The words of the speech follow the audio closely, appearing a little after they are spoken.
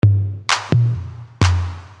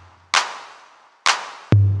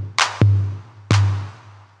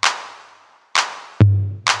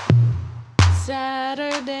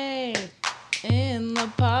Saturday in the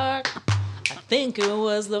park. I think it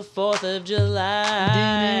was the 4th of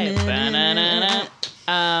July.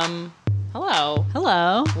 Hello.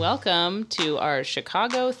 Hello. Welcome to our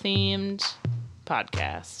Chicago-themed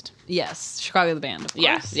podcast. Yes, Chicago the band, of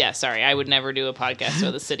course. Yeah, sorry. I would never do a podcast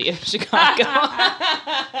about the city of Chicago.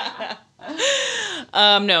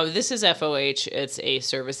 No, this is FOH. It's a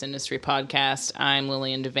service industry podcast. I'm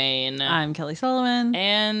Lillian Devane. I'm Kelly Sullivan.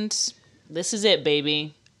 And this is it,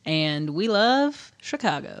 baby. And we love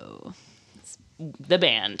Chicago. The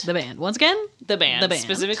band. The band. Once again? The band. The band.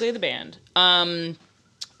 Specifically the band.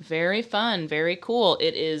 Very fun. Very cool.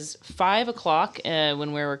 It is 5 o'clock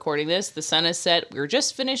when we're recording this. The sun is set. We're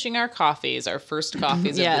just finishing our coffees, our first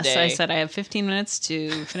coffees of the day. Yes, I said I have 15 minutes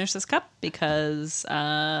to finish this cup because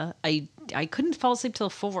I couldn't fall asleep till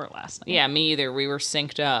 4 last night. Yeah, me either. We were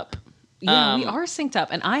synced up. Yeah, we are synced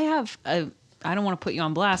up. And I have I don't want to put you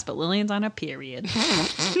on blast, but Lillian's on a period.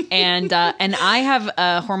 and I have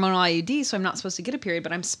a hormonal IUD, so I'm not supposed to get a period,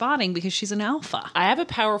 but I'm spotting because she's an alpha. I have a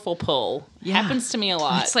powerful pull. Yeah. Happens to me a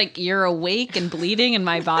lot. It's like you're awake and bleeding in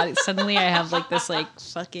my body. Suddenly I have like this like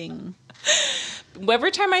fucking...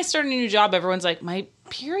 Every time I start a new job, everyone's like, my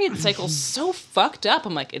period cycle's so fucked up.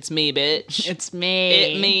 I'm like, it's me, bitch. It's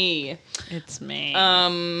me. It's me.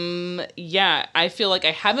 Yeah, I feel like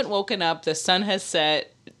I haven't woken up. The sun has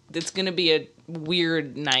set. It's going to be a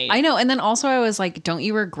weird night. I know. And then also I was like, don't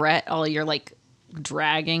you regret all your like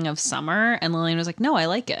dragging of summer? And Lillian was like, no, I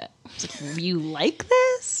like it. I was like, you like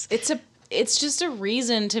this? It's just a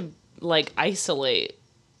reason to like isolate.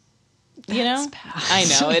 You know? Bad. I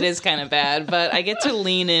know it is kind of bad, but I get to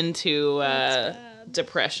lean into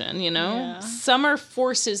depression, you know? Yeah. Summer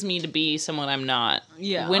forces me to be someone I'm not.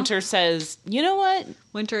 Yeah. Winter says, you know what?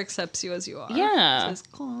 Winter accepts you as you are. Yeah. It says,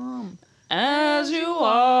 calm. As you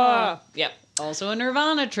are. Yep. Also a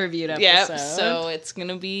Nirvana tribute episode. Yep. So it's going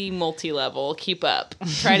to be multi-level. Keep up.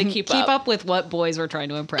 Try to keep up. Keep up with what boys we're trying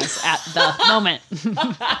to impress at the moment.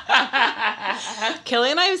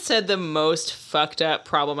 Kelly and I have said the most fucked up,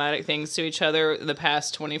 problematic things to each other the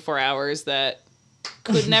past 24 hours that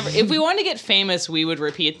could never... If we wanted to get famous, we would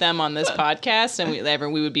repeat them on this podcast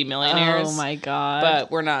and we would be millionaires. Oh my God. But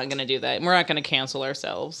we're not going to do that. We're not going to cancel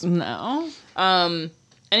ourselves. No.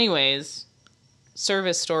 Anyways,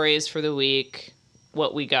 service stories for the week.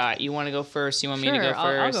 What we got? You want to go first? You want me to go first?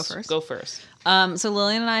 I'll go first. Go first. So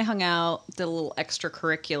Lillian and I hung out, did a little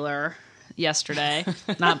extracurricular yesterday.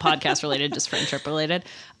 Not podcast related, just friendship related.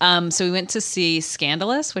 So we went to see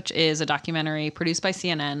Scandalous, which is a documentary produced by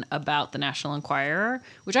CNN about the National Enquirer,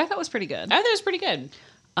 which I thought was pretty good. I thought it was pretty good.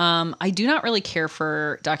 I do not really care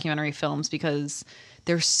for documentary films because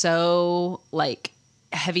they're so like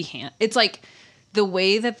heavy-handed. It's like the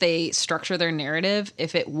way that they structure their narrative,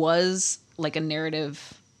 if it was like a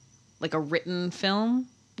narrative, like a written film,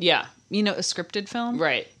 Yeah. you know, a scripted film,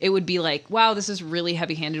 Right. it would be like, wow, this is really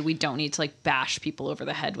heavy-handed. We don't need to like bash people over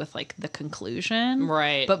the head with like the conclusion.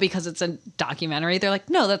 Right. But because it's a documentary, they're like,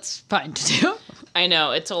 no, that's fine to do. I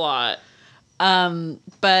know. It's a lot.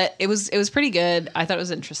 But it was pretty good. I thought it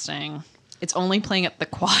was interesting. It's only playing at the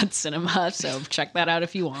Quad Cinema, so check that out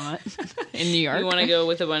if you want in New York. You want to go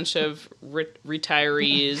with a bunch of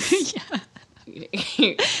retirees. Yeah.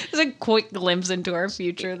 It's a quick glimpse into our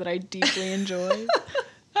future that I deeply enjoy.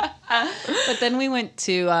 But then we went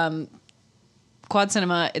to Quad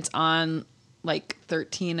Cinema. It's on like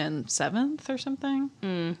 13 and 7th or something.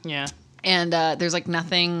 Yeah. And there's like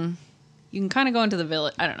nothing. You can kind of go into the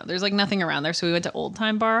village. I don't know. There's like nothing around there. So we went to Old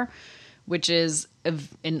Time Bar, which is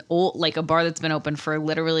an old, like a bar that's been open for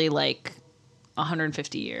literally like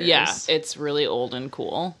 150 years. Yeah. It's really old and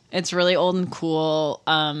cool. It's really old and cool.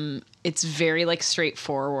 It's very like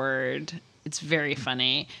straightforward. It's very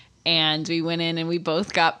funny. And we went in and we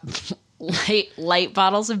both got light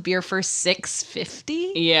bottles of beer for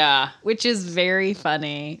 $6.50. Yeah. Which is very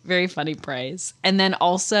funny price. And then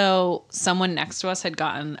also someone next to us had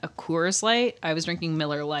gotten a Coors Light. I was drinking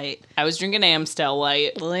Miller Lite. I was drinking Amstel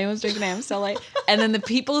Light. Lillian was drinking Amstel Light. And then the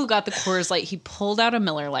people who got the Coors Light, he pulled out a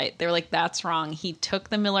Miller Lite. They were like, that's wrong. He took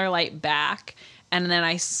the Miller Lite back. And then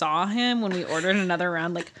I saw him when we ordered another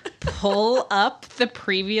round, like pull up the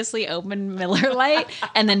previously opened Miller Lite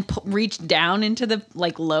and then reach down into the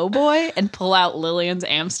like low boy and pull out Lillian's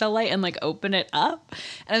Amstel Light and like open it up.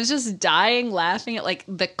 And I was just dying laughing at like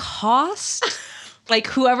the cost. Like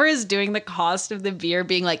whoever is doing the cost of the beer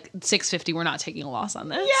being like $6.50, we're not taking a loss on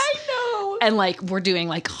this. Yeah, I know. And like we're doing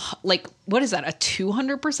like what is that, a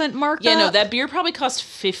 200% markup? Yeah, no, that beer probably cost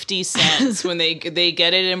 50 cents when they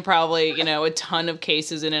get it in probably, you know, a ton of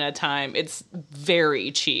cases in at a time. It's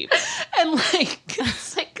very cheap. And like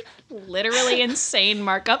it's like literally insane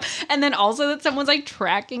markup. And then also that someone's like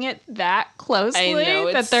tracking it that closely. I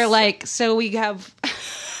know, that they're like, so we have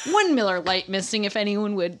one Miller Lite missing if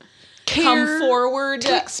anyone would Come care forward.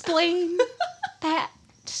 to explain that,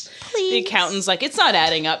 please. The accountant's like, it's not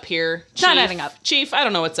adding up here. Chief. Not adding up. Chief, I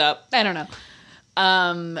don't know what's up. I don't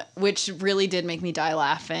know. Which really did make me die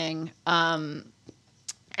laughing.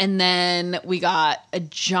 And then we got a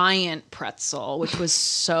giant pretzel, which was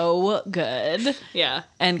so good. Yeah.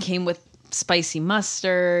 And came with spicy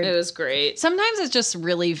mustard. It was great. Sometimes it's just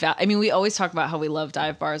really I mean, we always talk about how we love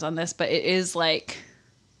dive bars on this, but it is like,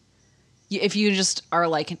 if you just are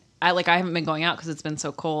like, I haven't been going out because it's been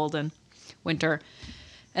so cold and winter.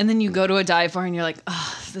 And then you go to a dive bar and you're like,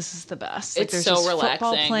 oh, this is the best. Like, It's there's so just relaxing.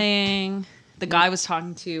 Football playing. The guy was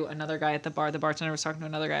talking to another guy at the bar. The bartender was talking to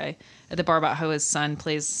another guy at the bar about how his son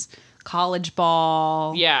plays college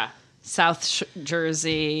ball. Yeah. South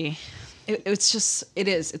Jersey. It's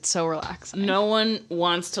so relaxing. No one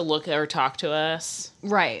wants to look or talk to us.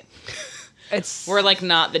 Right. We're like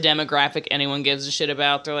not the demographic anyone gives a shit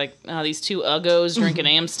about. They're like, oh, these two uggos drinking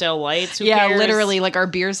Amstel Lights. Who cares? Literally, like our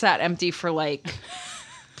beer sat empty for like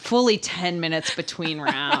fully 10 minutes between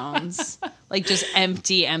rounds. Like just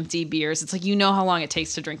empty beers. It's like, you know how long it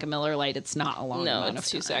takes to drink a Miller Lite. It's not a long amount of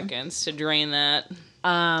 2 time. seconds to drain that.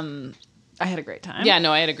 I had a great time. Yeah,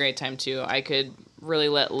 no, I had a great time too. I could really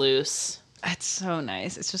let loose. It's so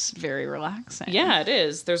nice. It's just very relaxing. Yeah, it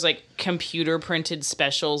is. There's like computer printed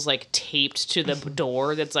specials like taped to the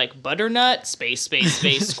door that's like butternut, space,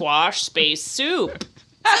 squash, space soup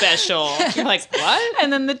special. You're like, what?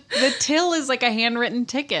 And then the till is like a handwritten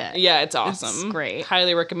ticket. Yeah, it's awesome. It's great.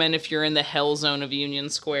 Highly recommend if you're in the hell zone of Union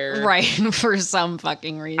Square. Right, for some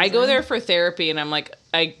fucking reason. I go there for therapy and I'm like,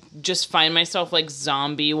 I just find myself like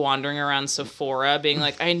zombie wandering around Sephora being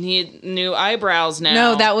like, I need new eyebrows now.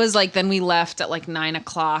 No, that was like, then we left at like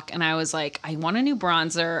 9:00 and I was like, I want a new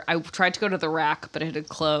bronzer. I tried to go to the Rack, but it had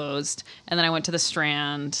closed. And then I went to the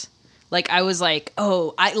Strand. Like, I was like,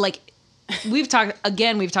 we've talked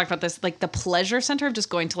about this, like the pleasure center of just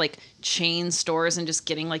going to like chain stores and just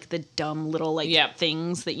getting like the dumb little like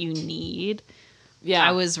things that you need. Yeah.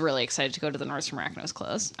 I was really excited to go to the Nordstrom Rack and it was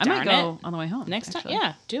closed. I might go on the way home. Next time.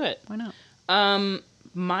 Yeah, do it. Why not?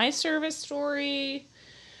 My service story.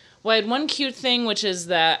 Well, I had one cute thing, which is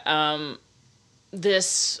that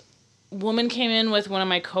this woman came in with one of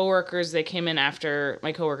my coworkers. They came in after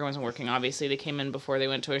my coworker wasn't working, obviously. They came in before they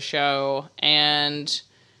went to a show, and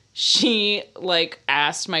she like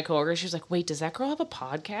asked my coworker, she was like, wait, does that girl have a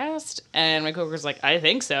podcast? And my coworker's like, I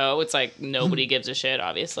think so. It's like, nobody gives a shit,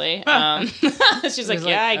 obviously. She's like,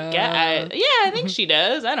 yeah, I think she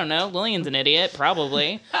does. I don't know. Lillian's an idiot,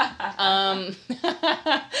 probably.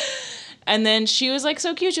 And then she was like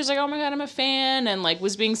so cute. She was like, oh my God, I'm a fan, and like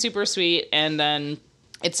was being super sweet. And then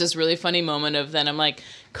it's this really funny moment of then I'm like,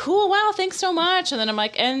 cool, wow, thanks so much. And then I'm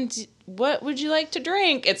like, and what would you like to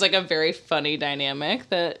drink? It's like a very funny dynamic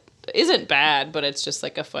that isn't bad, but it's just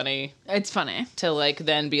like a funny. It's funny to like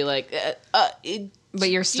then be like,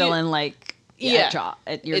 but you're still in like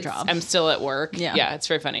at your job. I'm still at work. Yeah, it's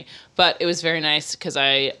very funny. But it was very nice because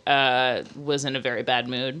I was in a very bad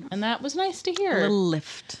mood, and that was nice to hear. A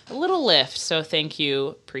little lift. So thank you,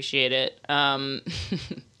 appreciate it.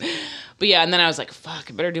 But yeah, and then I was like, fuck,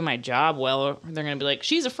 I better do my job well, or they're gonna be like,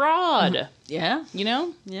 she's a fraud. Yeah. You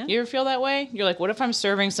know? Yeah. You ever feel that way? You're like, what if I'm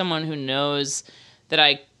serving someone who knows that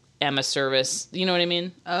I am a service? You know what I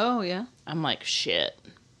mean? Oh, yeah. I'm like, shit.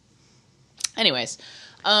 Anyways,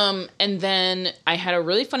 and then I had a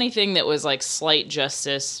really funny thing that was like slight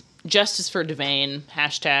justice for Devane,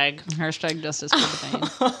 hashtag justice for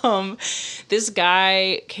Devane. This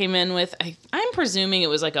guy came in with, I'm presuming it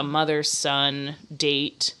was like a mother-son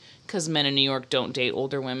date, because men in New York don't date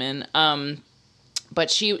older women. But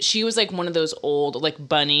she was like one of those old, like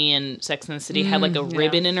Bunny and Sex and the City had like a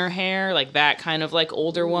ribbon in her hair, like that kind of like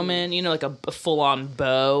older woman, you know, like a full-on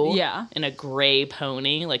bow. Yeah. And a gray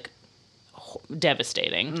pony, like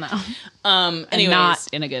devastating. No. Anyways, not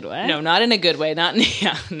in a good way. No, not in a good way. No.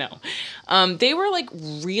 They were like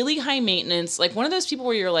really high maintenance, like one of those people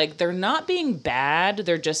where you're like, they're not being bad,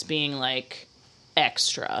 they're just being like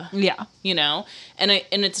extra. Yeah. You know? And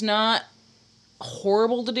it's not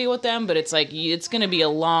horrible to deal with them, but it's like it's going to be a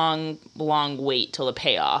long wait till the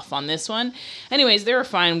payoff on this one. Anyways, they were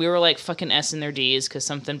fine. We were like fucking S in their D's because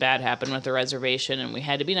something bad happened with the reservation, and we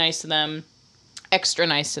had to be nice to them, extra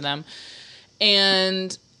nice to them.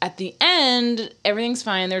 And at the end, everything's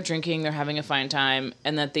fine. They're drinking. They're having a fine time.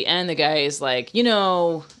 And at the end, the guy is like, you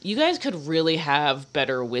know, you guys could really have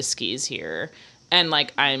better whiskeys here. And,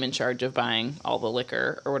 like, I'm in charge of buying all the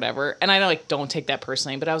liquor or whatever. And I, like, don't take that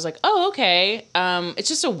personally. But I was like, oh, okay. It's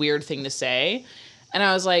just a weird thing to say. And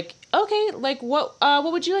I was like, okay, like, what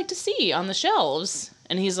would you like to see on the shelves?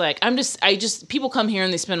 And he's like, people come here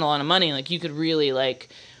and they spend a lot of money. Like, you could really, like,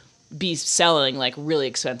 be selling, like, really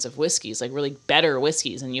expensive whiskeys, like, really better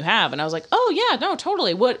whiskeys than you have. And I was like, oh, yeah, no,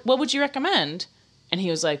 totally. What would you recommend? And he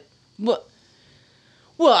was like, well,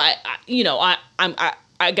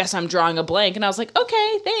 I guess I'm drawing a blank. And I was like,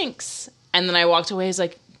 okay, thanks. And then I walked away. He's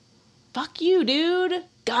like, fuck you, dude.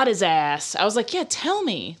 Got his ass. I was like, yeah, tell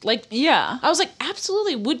me. Like, Yeah. I was like,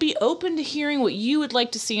 absolutely. Would be open to hearing what you would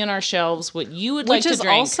like to see on our shelves, what you would like to drink.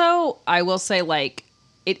 Which is also, I will say, like,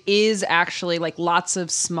 it is actually, like, lots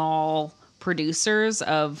of small producers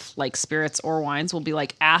of, like, spirits or wines will be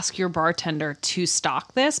like, ask your bartender to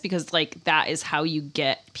stock this because, like, that is how you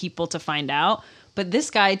get people to find out. But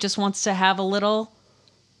this guy just wants to have a little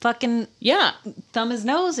fucking thumb his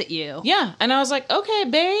nose at you. Yeah. And I was like, okay,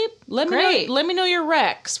 babe, let me know your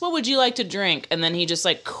Rex. What would you like to drink? And then he just,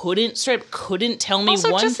 like, couldn't tell me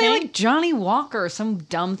also, one just thing. say, like, Johnny Walker or some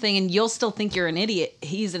dumb thing, and you'll still think you're an idiot.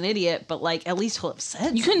 He's an idiot, but, like, at least he'll have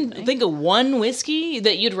said You something. can think of one whiskey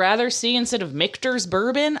that you'd rather see instead of Michter's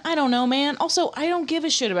bourbon? I don't know, man. Also, I don't give a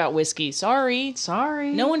shit about whiskey. Sorry.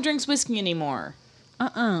 No one drinks whiskey anymore.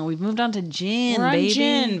 We've moved on to gin, We're on baby.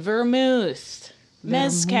 gin, vermouth,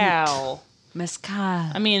 mezcal. Mezcal.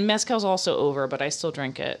 I mean, mezcal's also over, but I still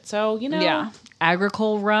drink it. So, you know. Yeah.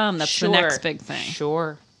 Agricole rum. That's the next big thing.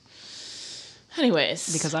 Sure.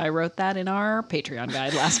 Anyways. Because I wrote that in our Patreon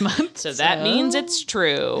guide last month. So that means it's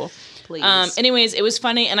true. Please. Anyways, it was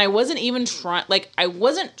funny, and I wasn't even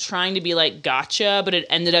trying to be like gotcha, but it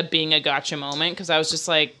ended up being a gotcha moment because I was just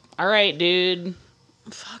like, all right, dude.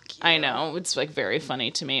 Fuck you. I know. It's, like, very funny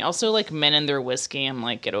to me. Also, like, men and their whiskey, I'm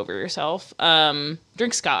like, get over yourself.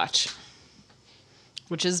 Drink scotch.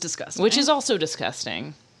 Which is disgusting. Which is also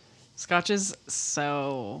disgusting. Scotch is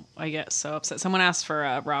so... I get so upset. Someone asked for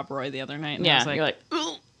Rob Roy the other night, and I was like...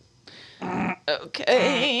 You're like,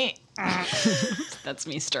 okay. That's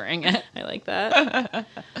me stirring it. I like that.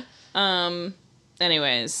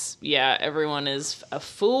 Anyways, yeah, everyone is a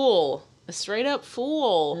fool. A straight up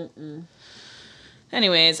fool.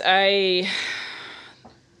 Anyways, I've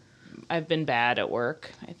been bad at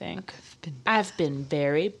work, I think. I've been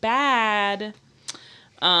very bad.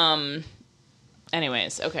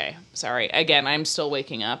 Anyways, okay. Sorry. Again, I'm still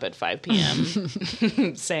waking up at 5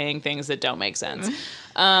 p.m. saying things that don't make sense.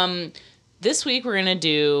 This week we're going to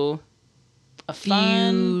do a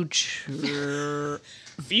fun...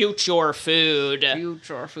 Future food.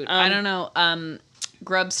 I don't know.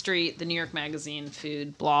 Grub Street, the New York Magazine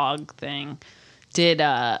food blog thing, did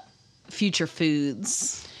future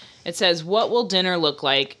foods. It says, what will dinner look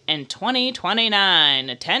like in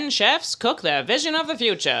 2029? 10 chefs cook their vision of the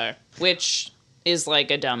future, which is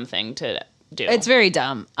like a dumb thing to do. It's very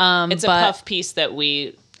dumb. It's a puff piece that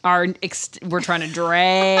we... we're trying to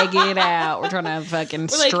drag it out. We're trying to fucking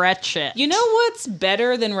stretch it. You know what's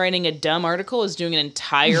better than writing a dumb article is doing an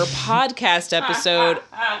entire podcast episode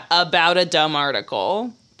about a dumb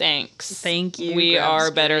article. Thanks. Thank you. We are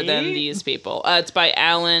better than these people. It's by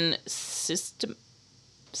Alan System.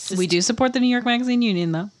 We do support the New York Magazine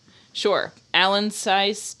Union, though. Sure. Alan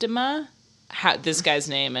Systema. This guy's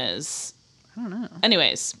name is... I don't know.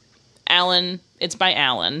 Anyways, Alan... It's by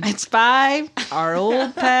Alan. It's by our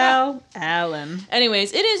old pal, Alan.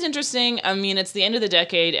 Anyways, it is interesting. I mean, it's the end of the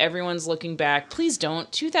decade. Everyone's looking back. Please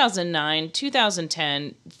don't. 2009,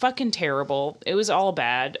 2010, fucking terrible. It was all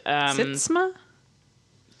bad. Sitsma?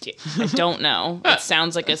 I don't know. It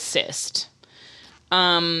sounds like a cyst. We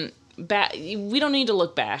don't need to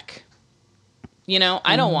look back. You know,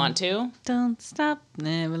 I don't want to. Don't stop,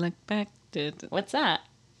 never look back. What's that?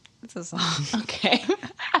 It's a song. Okay.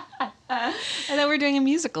 I thought we were doing a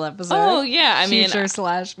musical episode. Oh, yeah. I mean,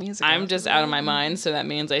 Future/musical. I'm just out of my mind, so that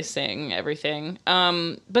means I sing everything.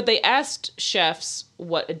 But they asked chefs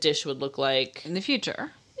what a dish would look like in the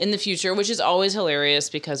future. Which is always hilarious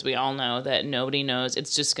because we all know that nobody knows.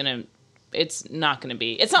 It's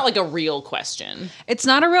not like a real question. It's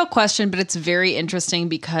not a real question, but it's very interesting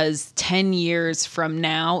because 10 years from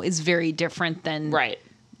now is very different than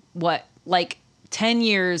what, like 10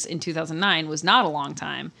 years in 2009 was not a long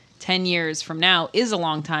time. 10 years from now is a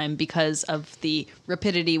long time because of the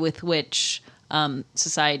rapidity with which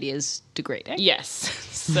society is degrading. Yes.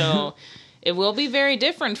 So it will be very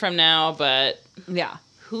different from now, but yeah,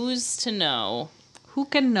 who's to know? Who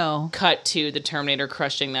can know? Cut to the Terminator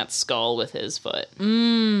crushing that skull with his foot.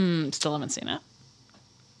 Still haven't seen it.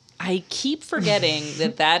 I keep forgetting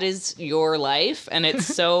that is your life, and it's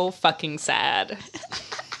so fucking sad.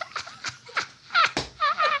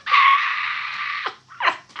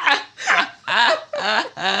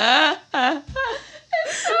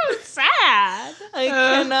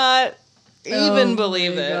 even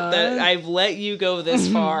believe it that I've let you go this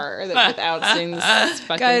far without seeing this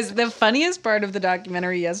fucking... Guys, the funniest part of the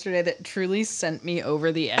documentary yesterday that truly sent me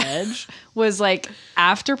over the edge was like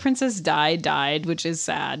after Princess Di died, which is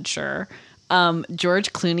sad, sure.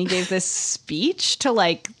 George Clooney gave this speech to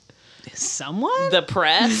like someone, the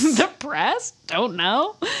press. The press, don't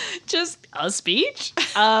know, just a speech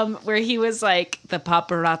where he was like, the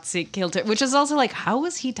paparazzi killed her, which is also like, how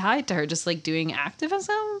was he tied to her? Just like doing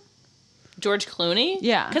activism? George Clooney?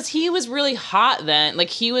 Yeah. Because he was really hot then. Like,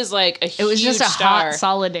 he was like a huge star. It was just a hot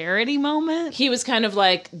solidarity moment. He was kind of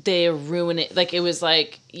like, they ruin it. Like, it was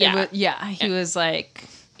like, yeah. He was like...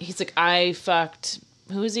 He's like, I fucked...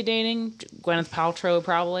 Who is he dating? Gwyneth Paltrow,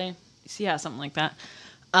 probably. Yeah, something like that.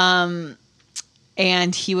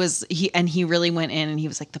 And he really went in and he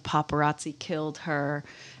was like, the paparazzi killed her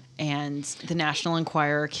and the National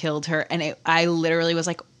Enquirer killed her. And I literally was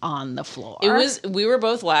like on the floor. We were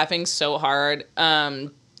both laughing so hard.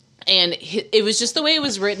 And it was just the way it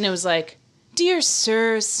was written. It was like, dear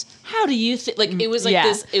sirs, how do you think, like, it was like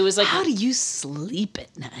this, it was like, how do you sleep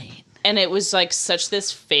at night? And it was like such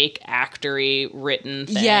this fake actory written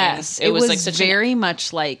thing. Yes. It was like such very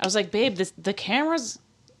much like, I was like, babe, the camera's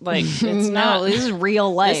like, it's not. This is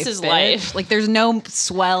real life. This is bitch. life. Like, there's no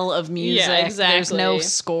swell of music. Yeah, exactly. There's no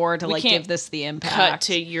score to like give this the impact. Cut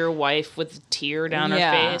to your wife with a tear down her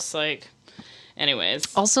face. Like,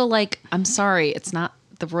 anyways. Also, like, I'm sorry, it's not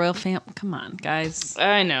the royal family. Come on, guys.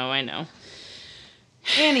 I know.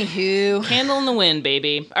 Anywho, candle in the wind,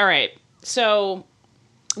 baby. All right, so.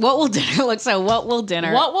 What will dinner look? So what will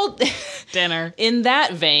dinner? Dinner. In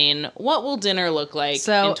that vein, what will dinner look like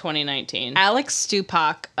in 2019? Alex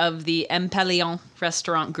Stupak of the Empalion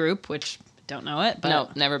restaurant group, which don't know it, but no,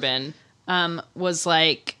 never been. Was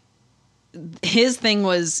like, his thing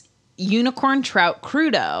was unicorn trout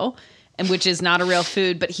crudo, and which is not a real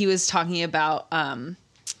food, but he was talking about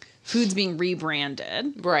foods being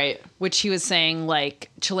rebranded, right? Which he was saying like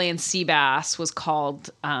Chilean sea bass was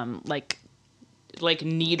called like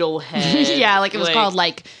needlehead. Yeah, like it was called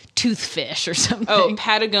like toothfish or something. Oh,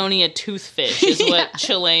 Patagonia toothfish is what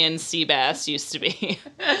Chilean sea bass used to be.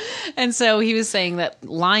 And so he was saying that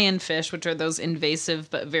lionfish, which are those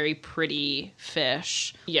invasive but very pretty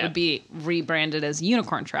fish, would be rebranded as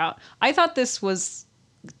unicorn trout. I thought this was...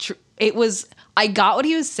 I got what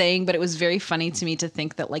he was saying, but it was very funny to me to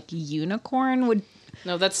think that like unicorn would...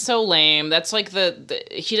 No, that's so lame. That's like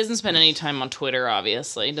he doesn't spend any time on Twitter,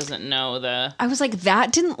 obviously. He doesn't know the... I was like,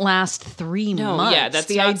 that didn't last 3 months. Yeah, that's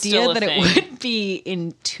the not idea still a that thing. It would be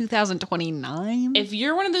in 2029. If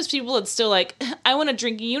you're one of those people that's still like, I want to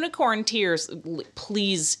drink unicorn tears,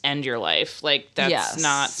 please end your life. Like, that's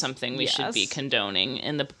not something we should be condoning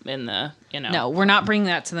in the No, we're not bringing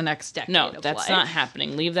that to the next decade. No, that's not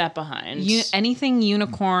happening. Leave that behind. Anything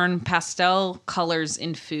unicorn, pastel colors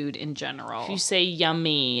in food in general. If you say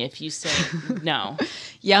yummy, if you say no.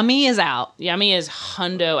 Yummy is out. Yummy is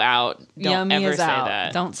hundo out. Don't yummy ever is say out.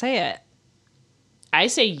 that. Don't say it. I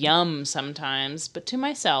say yum sometimes, but to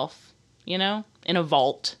myself, in a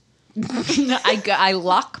vault. I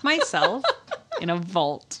lock myself in a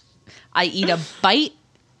vault. I eat a bite.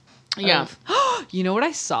 Yeah. You know what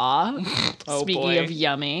I saw? Oh, Speaking boy. of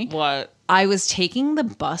yummy. What? I was taking the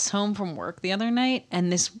bus home from work the other night,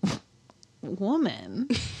 and this woman...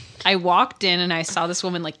 I walked in and I saw this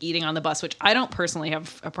woman like eating on the bus, which I don't personally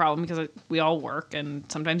have a problem because we all work and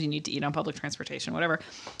sometimes you need to eat on public transportation, whatever.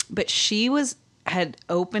 But she had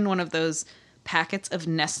opened one of those packets of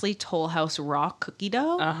Nestle Toll House raw cookie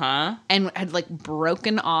dough and had like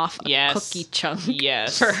broken off a cookie chunk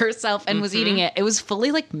for herself and was eating it. It was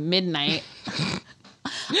fully like midnight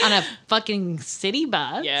on a fucking city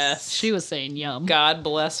bus. Yes. She was saying yum. God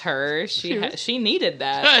bless her. She needed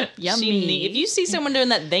that. Yummy. If you see someone doing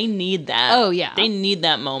that, they need that. Oh, yeah. They need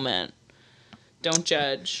that moment. Don't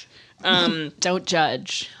judge. Don't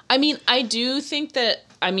judge. I mean, I do think that,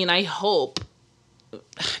 I hope,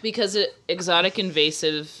 because exotic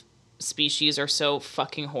invasive species are so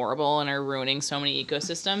fucking horrible and are ruining so many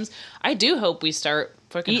ecosystems, I do hope we start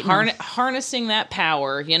fucking harnessing that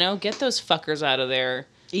power, get those fuckers out of there.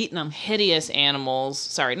 Eating them. Hideous animals.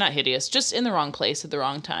 Sorry, not hideous, just in the wrong place at the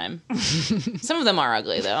wrong time. Some of them are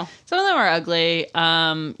ugly, though. Some of them are ugly.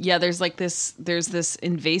 There's this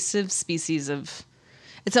invasive species of...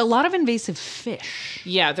 It's a lot of invasive fish.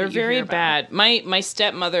 Yeah, they're very bad. My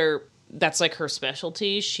stepmother, that's like her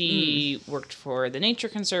specialty. She worked for the Nature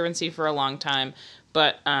Conservancy for a long time.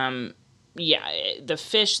 But, the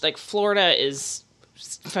fish, like Florida is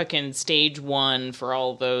fucking stage 1 for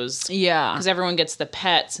all those. Yeah. Because everyone gets the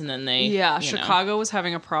pets and then they... Yeah, Chicago was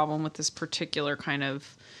having a problem with this particular kind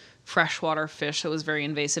of freshwater fish that was very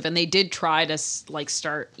invasive, and they did try to like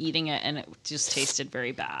start eating it, and it just tasted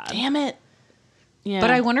very bad. Damn it. Yeah.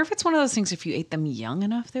 But I wonder if it's one of those things, if you ate them young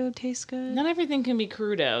enough, they would taste good. Not everything can be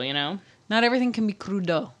crudo, you know? Not everything can be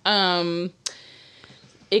crudo.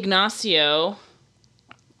 Ignacio,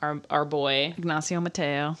 our boy, Ignacio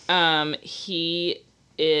Mateo. he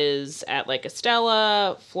is at like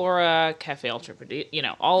Estella, Flora, Cafe Ultra, you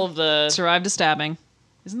know, all of the... Survived a stabbing.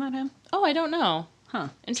 Isn't that him? Oh, I don't know. Huh.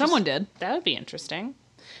 Someone did. That would be interesting.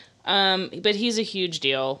 But he's a huge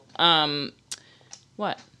deal.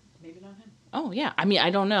 What? Maybe not him. Oh, yeah. I mean, I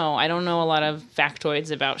don't know. I don't know a lot of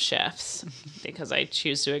factoids about chefs because I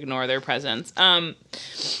choose to ignore their presence.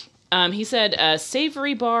 He said a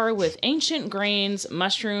savory bar with ancient grains,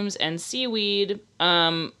 mushrooms, and seaweed.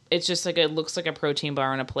 It's just like it looks like a protein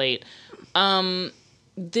bar on a plate.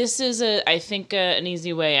 This is I think an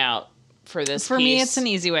easy way out for this. For piece. me, it's an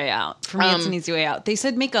easy way out. They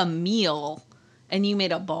said make a meal, and you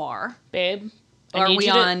made a bar. Babe. Are we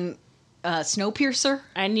on Snowpiercer?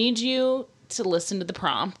 I need you to listen to the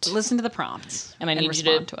prompt. Listen to the prompt. And I need you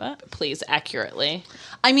respond to it. Please, accurately.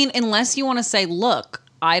 I mean, unless you want to say, look,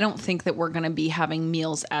 I don't think that we're going to be having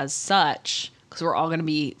meals as such, because we're all going to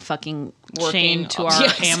be fucking chained to our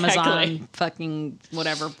Amazon fucking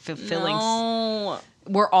whatever fulfilling. No.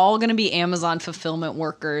 We're all going to be Amazon fulfillment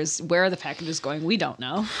workers. Where are the packages going? We don't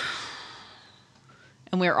know.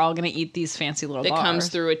 And we're all going to eat these fancy little bars. It comes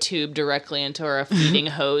through a tube directly into our feeding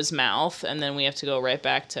hose mouth, and then we have to go right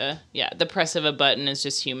back to, the press of a button is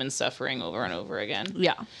just human suffering over and over again.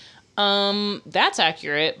 Yeah. That's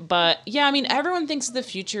accurate, but yeah, I mean, everyone thinks the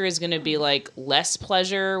future is going to be like less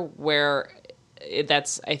pleasure, where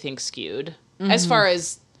that's, I think, skewed. Mm-hmm. As far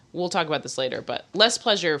as, we'll talk about this later, but less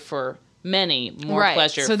pleasure for many, more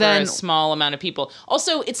pleasure for a small amount of people.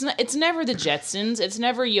 Also, it's never the Jetsons. It's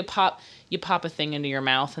never you pop a thing into your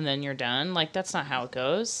mouth and then you're done. Like, that's not how it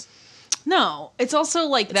goes. No, it's also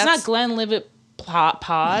like it's not Glenlivet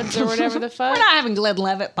pods or whatever the fuck. We're not having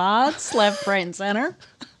Glenlivet pods left, right, and center.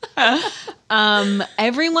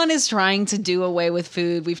 Everyone is trying to do away with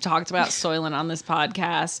food. We've talked about Soylent on this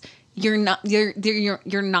podcast. You're not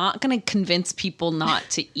going to convince people not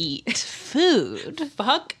to eat food.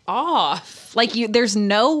 Fuck off. Like, there's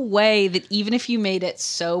no way that even if you made it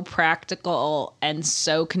so practical and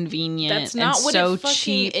so convenient, that's not and what so it fucking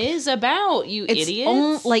cheap is about, you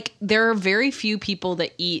idiots. Like, there are very few people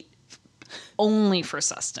that eat only for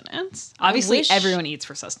sustenance. Obviously, everyone eats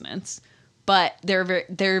for sustenance. But there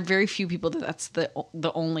are very few people that's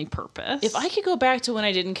the only purpose. If I could go back to when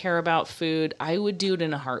I didn't care about food, I would do it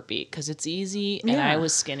in a heartbeat because it's easy and I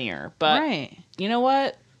was skinnier. But you know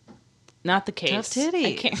what? Not the case. Tough titty.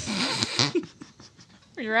 I can't.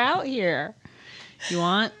 You're out here. You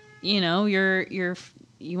want, you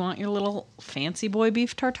want your little fancy boy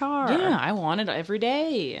beef tartare. Yeah, I want it every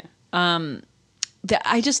day.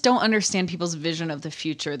 I just don't understand people's vision of the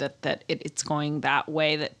future that it's going that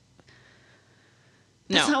way.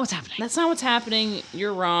 That's not what's happening. That's not what's happening.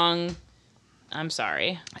 You're wrong. I'm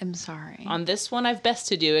sorry. I'm sorry. On this one, I've best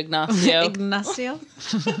to do, Ignacio. Ignacio?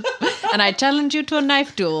 And I challenge you to a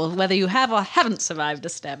knife duel, whether you have or haven't survived a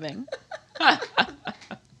stabbing.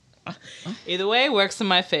 Either way, works in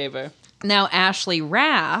my favor. Now, Ashley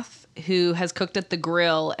Rath, who has cooked at the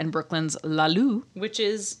Grill and Brooklyn's La Lou. Which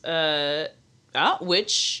is,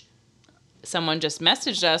 which... someone just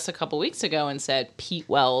messaged us a couple weeks ago and said, Pete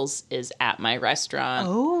Wells is at my restaurant.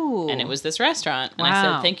 Oh. And it was this restaurant. And wow. I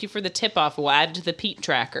said, thank you for the tip-off. We'll add to the Pete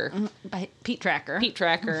Tracker. Pete Tracker. Pete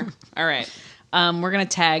Tracker. All right. We're going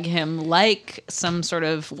to tag him like some sort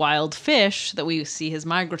of wild fish that we see his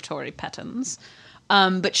migratory patterns.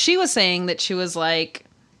 But she was saying that she was like,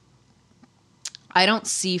 I don't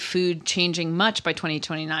see food changing much by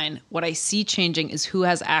 2029. What I see changing is who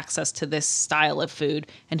has access to this style of food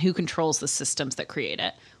and who controls the systems that create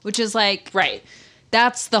it. Which is like... Right.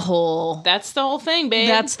 That's the whole thing, babe.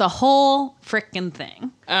 That's the whole frickin'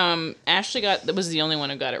 thing. Ashley was the only one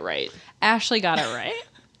who got it right. Ashley got it right.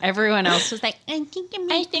 Everyone else was like, I think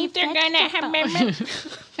they're gonna have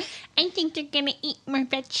I think they're gonna eat more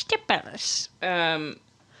vegetables.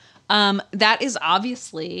 That is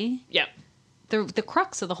obviously... Yep. The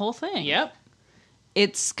crux of the whole thing. Yep.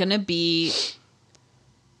 It's going to be...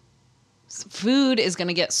 Food is going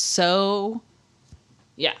to get so...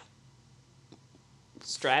 Yeah.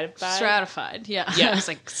 Stratified, yeah. Yeah. It's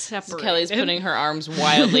like separated. Kelly's putting her arms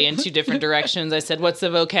wildly in two different directions. I said, what's the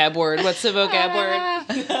vocab word? What's the vocab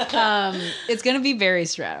word? It's going to be very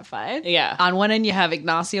stratified. Yeah. On one end, you have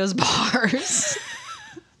Ignacio's bars.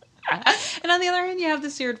 And on the other end, you have the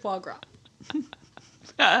seared foie gras.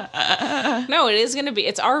 No, it is going to be.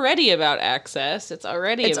 It's already about access. It's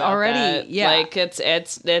already that. Yeah. Like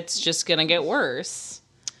it's just going to get worse.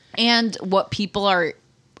 And what people are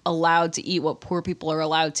allowed to eat, what poor people are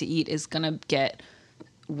allowed to eat, is going to get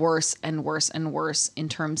worse and worse and worse in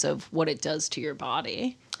terms of what it does to your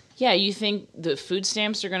body. Yeah, you think the food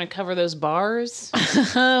stamps are going to cover those bars?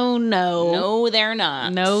 Oh, no. No, they're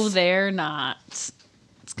not. No, they're not.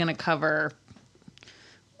 It's going to cover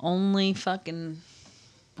only fucking,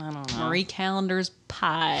 I don't know. Marie Callender's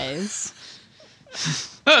pies.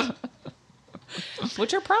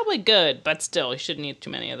 Which are probably good, but still, you shouldn't eat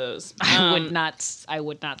too many of those. I would not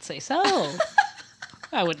say so.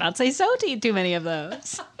 I would not say so to eat too many of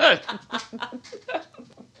those.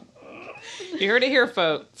 You heard it here,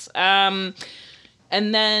 folks. And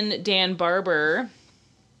then Dan Barber,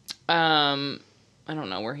 I don't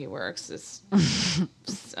know where he works.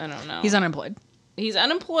 I don't know. He's unemployed. He's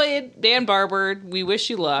unemployed. Dan Barber, we wish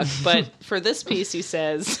you luck. But for this piece, he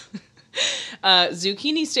says,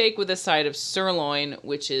 zucchini steak with a side of sirloin,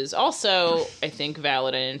 which is also, I think,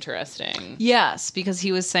 valid and interesting. Yes, because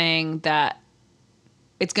he was saying that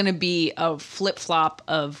it's going to be a flip-flop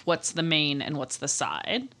of what's the main and what's the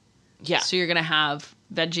side. Yeah. So you're going to have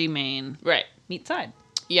veggie main, Right. meat side.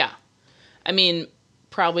 Yeah. I mean,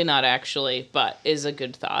 probably not actually, but is a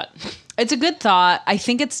good thought. It's a good thought. I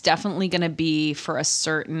think it's definitely going to be for a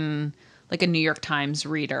certain, like a New York Times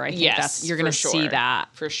reader. I think Yes, you're going to see that.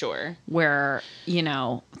 For sure. Where,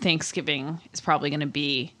 Thanksgiving is probably going to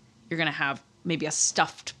be, you're going to have maybe a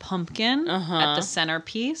stuffed pumpkin at the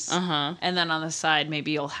centerpiece. And then on the side,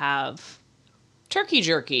 maybe you'll have Turkey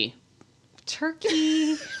jerky.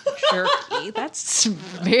 turkey jerky. That's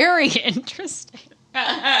very interesting.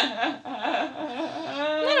 I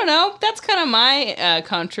don't know. That's kind of my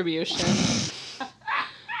contribution.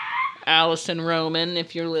 Allison Roman,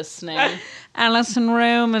 if you're listening. Alison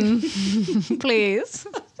Roman, please.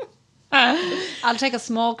 I'll take a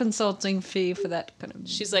small consulting fee for that kind of.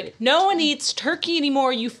 She's like, no one eats turkey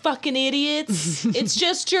anymore, you fucking idiots. It's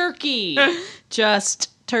just jerky. Just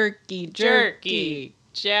turkey jerky.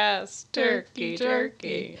 Just turkey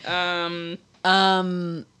jerky. So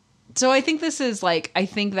I think this is I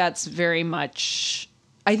think that's very much,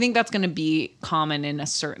 I think that's going to be common in a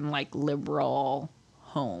certain liberal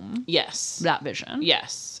home. Yes. That vision.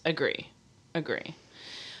 Yes. Agree. I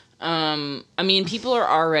mean, people are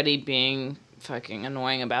already being fucking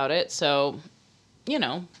annoying about it, so,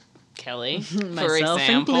 Kelly, for Myself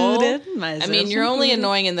example. included. I mean, you're only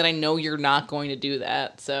annoying in that I know you're not going to do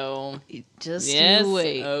that, so. Just Yes, you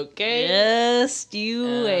wait. okay. Just you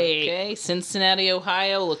wait. Okay, Cincinnati,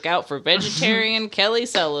 Ohio, look out for vegetarian Kelly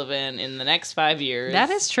Sullivan in the next 5 years. That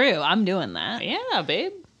is true. I'm doing that. Yeah,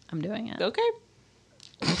 babe. I'm doing it. Okay.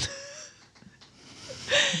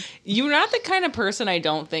 You're not the kind of person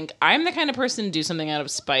I'm the kind of person to do something out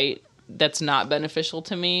of spite that's not beneficial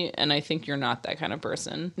to me, and I think you're not that kind of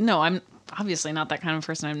person. No, I'm obviously not that kind of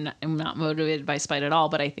person. I'm not motivated by spite at all,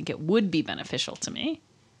 but I think it would be beneficial to me.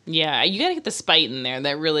 Yeah, you gotta get the spite in there.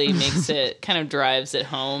 That really makes it, kind of drives it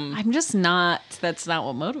home. I'm just not, that's not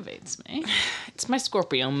what motivates me. It's my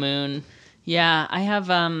Scorpio moon. Yeah, I have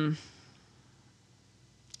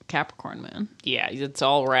Capricorn moon. Yeah, it's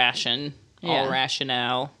all ration. Yeah. All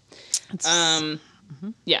rationale.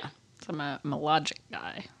 Yeah. So I'm a logic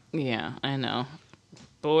guy. Yeah, I know.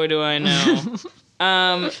 Boy, do I know.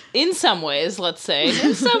 In some ways, let's say.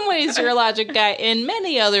 In some ways, you're a logic guy. In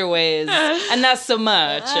many other ways, and not so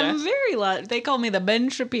much. I'm very They call me the Ben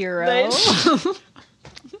Shapiro.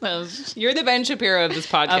 You're the Ben Shapiro of this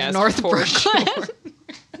podcast. Of North for Brooklyn. sure.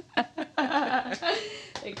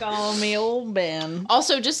 They call me Old Ben.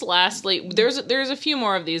 Also, just lastly, there's a few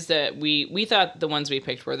more of these that we thought the ones we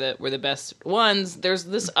picked were the best ones. There's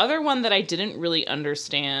this other one that I didn't really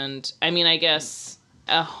understand. I mean, I guess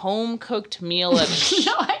a home cooked meal of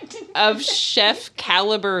of chef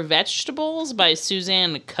caliber vegetables by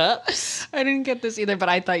Suzanne Cups. I didn't get this either, but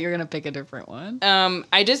I thought you were gonna pick a different one.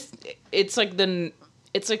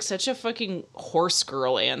 It's like such a fucking horse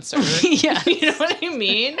girl answer. Yeah. You know what I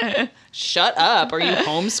mean? Shut up. Are you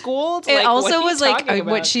homeschooled? It also what was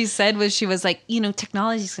what she said was she was like,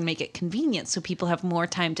 technology's gonna make it convenient so people have more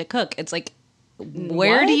time to cook. It's like,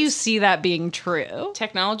 where do What? you see that being true?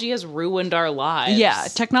 Technology has ruined our lives. Yeah,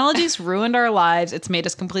 technology's ruined our lives. It's made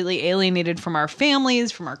us completely alienated from our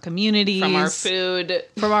families, from our communities, From our food.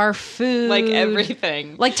 Like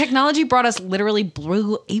everything. Like technology brought us literally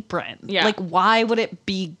Blue Apron. Yeah. Like why would it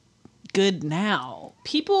be good now?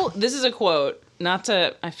 This is a quote,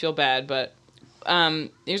 I feel bad, but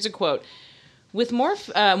here's a quote. With more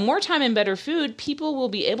time and better food, people will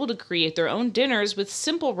be able to create their own dinners with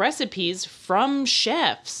simple recipes from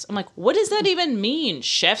chefs. I'm like, what does that even mean?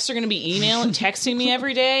 Chefs are going to be texting me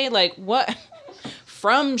every day? Like, what?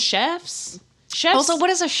 From chefs? Chefs? Also, what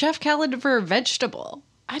is a chef caliber vegetable?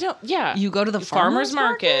 Yeah. You go to the farmer's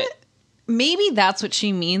market? Maybe that's what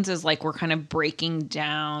she means is like we're kind of breaking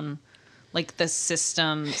down like the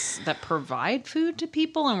systems that provide food to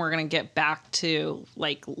people and we're going to get back to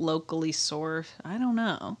like locally sourced. I don't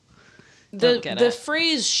know. The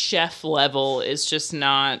phrase chef level is just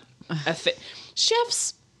not a thing.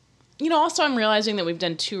 Chefs, also I'm realizing that we've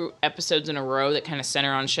done 2 episodes in a row that kind of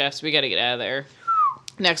center on chefs. We got to get out of there.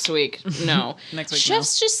 Next week, no. Next week,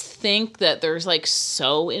 chefs just think that they're like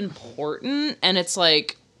so important, and it's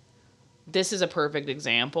like, this is a perfect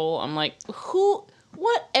example. I'm like,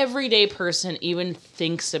 what everyday person even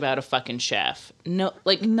thinks about a fucking chef? No,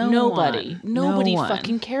 like nobody. Nobody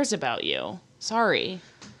fucking cares about you. Sorry.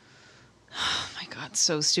 Oh my God,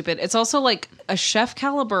 so stupid. It's also like a chef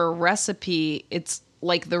caliber recipe. It's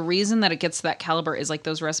like the reason that it gets to that caliber is like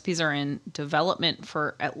those recipes are in development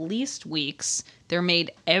for at least weeks. They're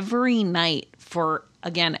made every night for,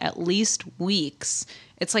 again, at least weeks.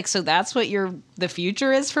 It's like, so that's what the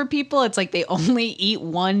future is for people. It's like they only eat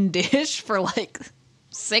one dish for like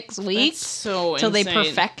 6 weeks. That's so till insane. they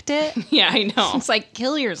perfect it. Yeah, I know. It's like,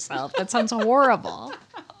 kill yourself. That sounds horrible.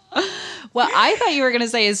 What I thought you were going to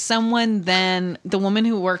say is someone then, the woman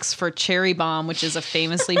who works for Cherry Bomb, which is a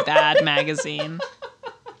famously bad magazine,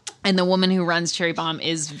 and the woman who runs Cherry Bomb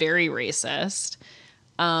is very racist.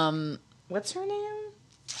 What's her name?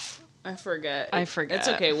 I forget. It's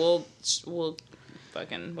okay. We'll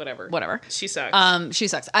fucking whatever. She sucks. She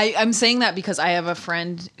sucks. I'm saying that because I have a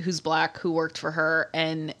friend who's black who worked for her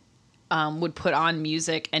and would put on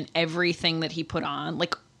music, and everything that he put on,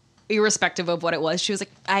 like irrespective of what it was, she was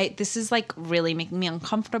like, this is like really making me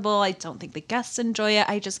uncomfortable. I don't think the guests enjoy it.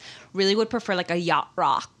 I just really would prefer like a yacht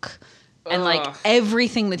rock. And like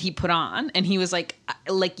everything that he put on, and he was like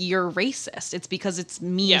you're racist. It's because it's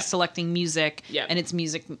me selecting music, and it's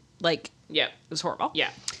music like it was horrible.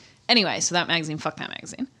 Yeah. Anyway, so that magazine, fuck that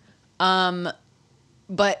magazine.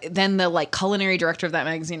 But then the like culinary director of that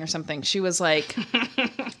magazine or something, she was like,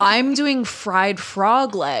 I'm doing fried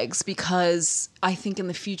frog legs because I think in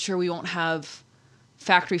the future we won't have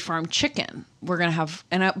factory farm chicken. We're gonna have,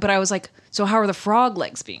 but I was like, so how are the frog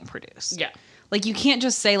legs being produced? Yeah. Like, you can't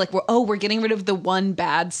just say, like, we're getting rid of the one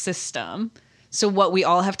bad system. So what, we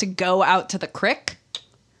all have to go out to the crick?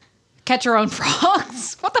 Catch our own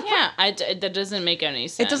frogs? What the fuck? Yeah, that doesn't make any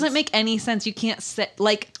sense. It doesn't make any sense. You can't say,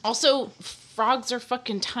 like... Also, frogs are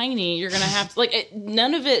fucking tiny. You're gonna have to, like,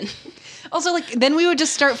 none of it... Also, like, then we would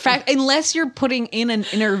just start... unless you're putting in an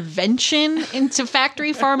intervention into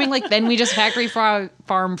factory farming, like, then we just factory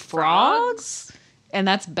farm frogs? And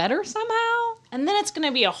that's better somehow? And then it's going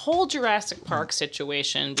to be a whole Jurassic Park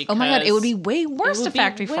situation because... Oh my God, it would be way worse to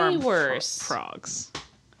factory farm worse. Frogs.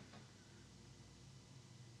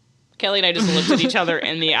 Kelly and I just looked at each other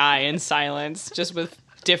in the eye in silence, just with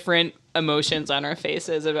different emotions on our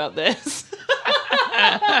faces about this.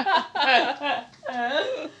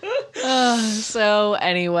 So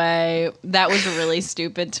anyway, that was really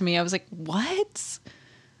stupid to me. I was like, what?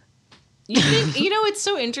 It's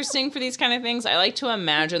so interesting for these kind of things. I like to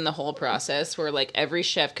imagine the whole process where like every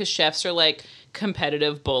chef, because chefs are like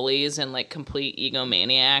competitive bullies and like complete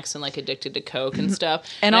egomaniacs and like addicted to Coke and stuff.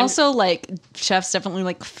 And also like chefs definitely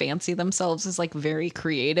like fancy themselves as like very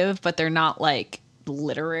creative, but they're not like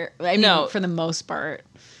literary. I mean, for the most part.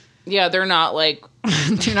 Yeah, they're not like...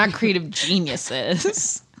 they're not creative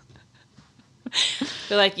geniuses.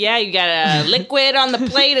 They're like, yeah, you got a liquid on the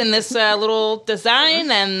plate and this little design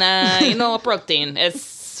and, a protein.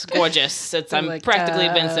 It's gorgeous. I'm like, practically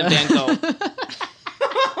Vincent Van Gogh.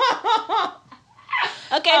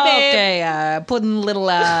 Okay, babe. Okay, putting a little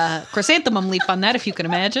chrysanthemum leaf on that, if you can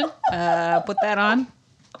imagine. Put that on.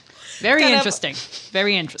 Very interesting.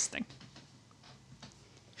 Very interesting.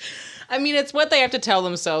 I mean, it's what they have to tell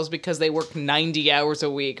themselves because they work 90 hours a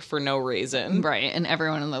week for no reason. Right, and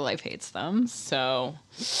everyone in their life hates them. So,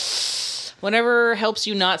 whatever helps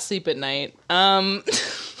you not sleep at night. And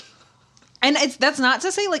that's not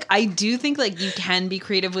to say, like, I do think, like, you can be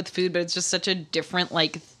creative with food, but it's just such a different,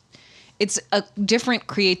 like, it's a different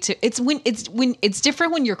creative... It's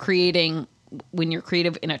different when you're creative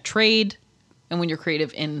in a trade and when you're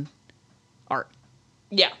creative in art.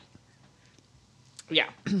 Yeah. Yeah.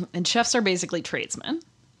 And chefs are basically tradesmen.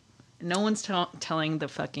 No one's telling the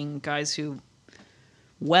fucking guys who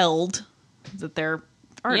weld that they're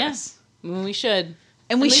artists. Yeah. Well, we should.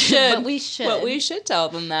 And we should. But we should tell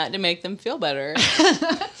them that to make them feel better.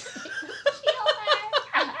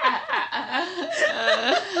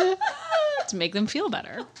 to make them feel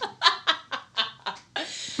better.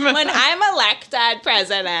 When I'm elected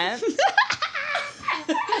president.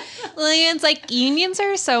 Lillian's like, unions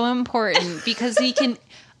are so important because he can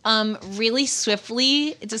really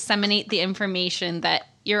swiftly disseminate the information that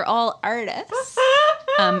you're all artists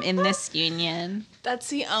in this union. That's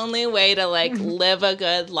the only way to, like, live a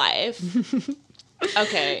good life.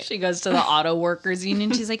 Okay. She goes to the auto workers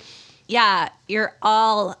union. She's like, yeah, you're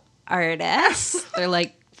all artists. They're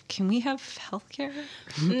like, can we have healthcare?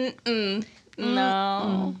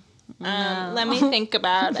 No. Let me think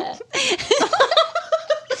about it.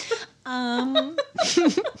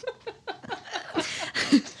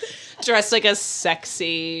 Dressed like a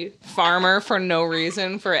sexy farmer for no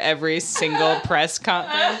reason for every single press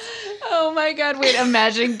conference. Oh my God, wait,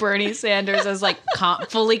 imagining Bernie Sanders as like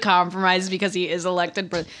fully compromised because he is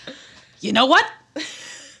elected. You know what?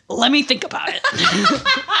 Let me think about it.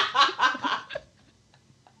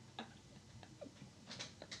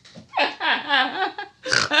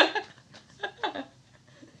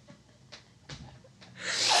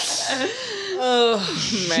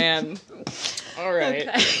 Oh, man. All right.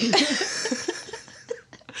 Okay.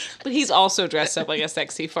 But he's also dressed up like a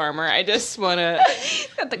sexy farmer. I just want to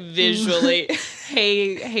visually...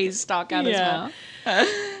 hay stalk out his mouth.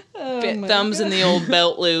 Thumbs in the old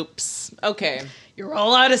belt loops. Okay. You're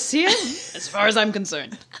all out of CM, as far as I'm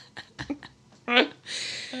concerned.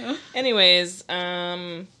 Anyways,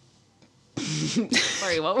 sorry,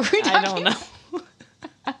 what were we talking I don't know.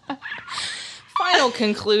 Final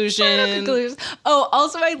conclusion. Oh,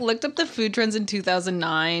 also, I looked up the food trends in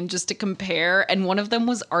 2009 just to compare, and one of them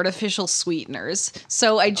was artificial sweeteners.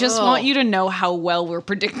 So I just want you to know how well we're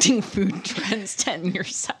predicting food trends 10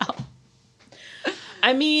 years out.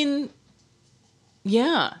 I mean,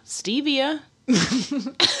 yeah, stevia.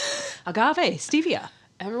 Agave, stevia.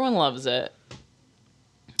 Everyone loves it.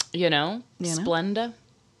 You know? Splenda.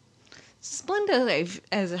 Splenda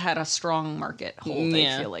has had a strong market hold,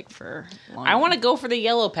 I feel like, for long. I want to go for the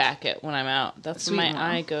yellow packet when I'm out. That's where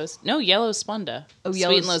my eye goes. No, yellow Splenda. Oh,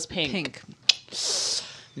 Sweet and Low's pink.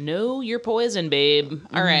 No, you're poison, babe.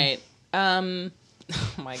 All right. Oh,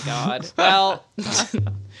 my God. Well,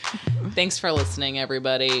 thanks for listening,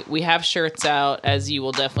 everybody. We have shirts out, as you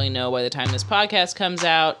will definitely know by the time this podcast comes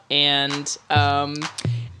out. And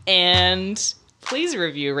please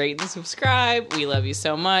review, rate, and subscribe. We love you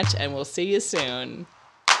so much, and we'll see you soon.